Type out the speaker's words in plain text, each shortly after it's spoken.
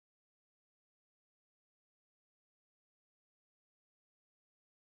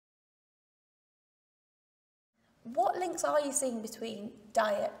What links are you seeing between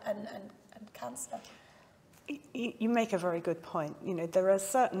diet and cancer? You make a very good point. You know, there are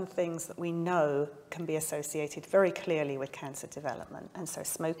certain things that we know can be associated very clearly with cancer development. And so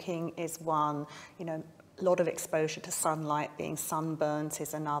smoking is one, you know, a lot of exposure to sunlight, being sunburnt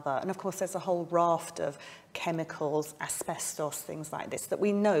is another. And of course, there's a whole raft of chemicals, asbestos, things like this, that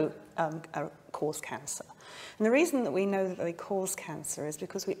we know cause cancer. And the reason that we know that they cause cancer is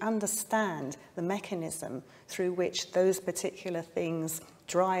because we understand the mechanism through which those particular things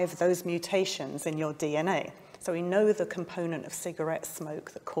drive those mutations in your DNA. So we know the component of cigarette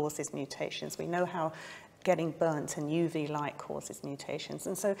smoke that causes mutations. We know how getting burnt and UV light causes mutations.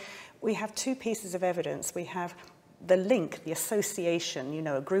 And so we have two pieces of evidence. We have the link, the association, you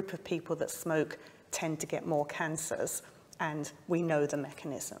know, a group of people that smoke tend to get more cancers, and we know the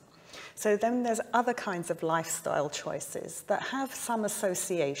mechanism. So then there's other kinds of lifestyle choices that have some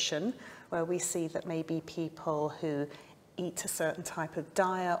association, where we see that maybe people who eat a certain type of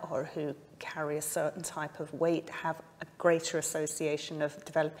diet or who carry a certain type of weight have a greater association of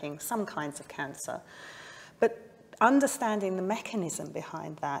developing some kinds of cancer. But understanding the mechanism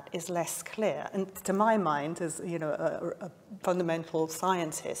behind that is less clear. And to my mind, as you know, a fundamental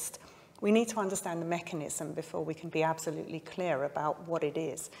scientist, we need to understand the mechanism before we can be absolutely clear about what it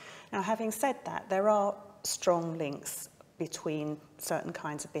is. Now, having said that, there are strong links between certain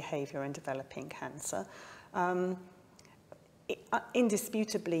kinds of behavior and developing cancer.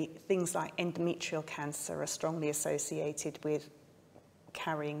 Indisputably, things like endometrial cancer are strongly associated with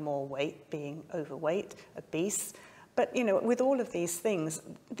carrying more weight, being overweight, obese. But, you know, with all of these things,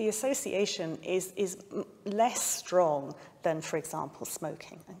 the association is less strong than, for example,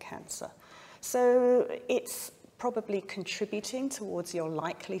 smoking and cancer. So it's probably contributing towards your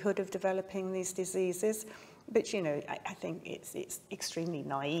likelihood of developing these diseases. But, you know, I think it's extremely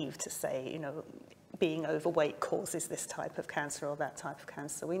naive to say, you know, being overweight causes this type of cancer or that type of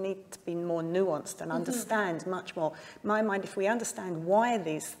cancer. We need to be more nuanced and understand much more. In my mind, if we understand why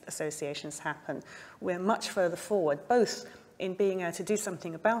these associations happen, we're much further forward, both in being able to do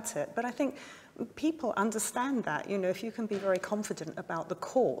something about it. But I think people understand that. You know, if you can be very confident about the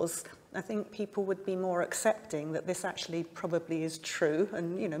cause, I think people would be more accepting that this actually probably is true,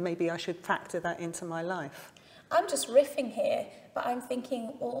 and, you know, maybe I should factor that into my life. I'm just riffing here, but I'm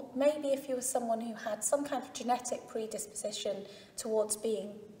thinking, well, maybe if you were someone who had some kind of genetic predisposition towards being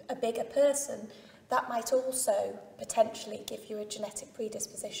a bigger person, that might also potentially give you a genetic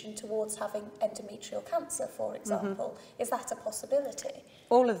predisposition towards having endometrial cancer, for example. Is that a possibility?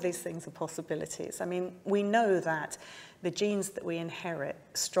 All of these things are possibilities. I mean, we know that the genes that we inherit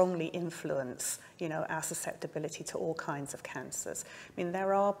strongly influence, you know, our susceptibility to all kinds of cancers. I mean,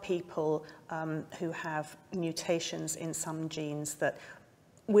 there are people who have mutations in some genes that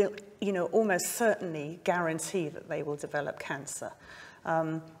will, you know, almost certainly guarantee that they will develop cancer.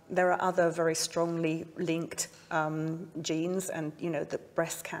 There are other very strongly linked genes, and, you know, the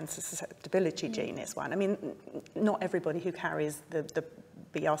breast cancer susceptibility gene is one. I mean, not everybody who carries the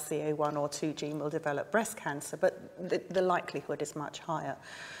BRCA1 or 2 gene will develop breast cancer, but the likelihood is much higher.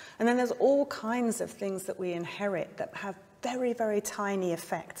 And then there's all kinds of things that we inherit that have very, very tiny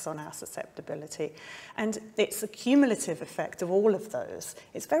effects on our susceptibility. And it's a cumulative effect of all of those.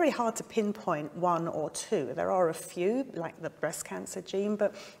 It's very hard to pinpoint one or two. There are a few, like the breast cancer gene,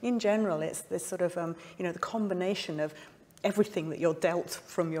 but in general, it's this sort of, you know, the combination of everything that you're dealt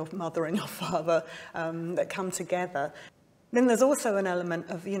from your mother and your father that come together. Then there's also an element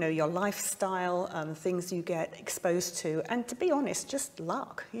of, you know, your lifestyle, things you get exposed to, and to be honest, just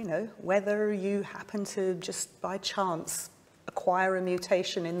luck, you know, whether you happen to just by chance acquire a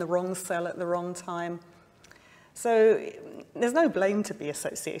mutation in the wrong cell at the wrong time. So there's no blame to be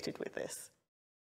associated with this.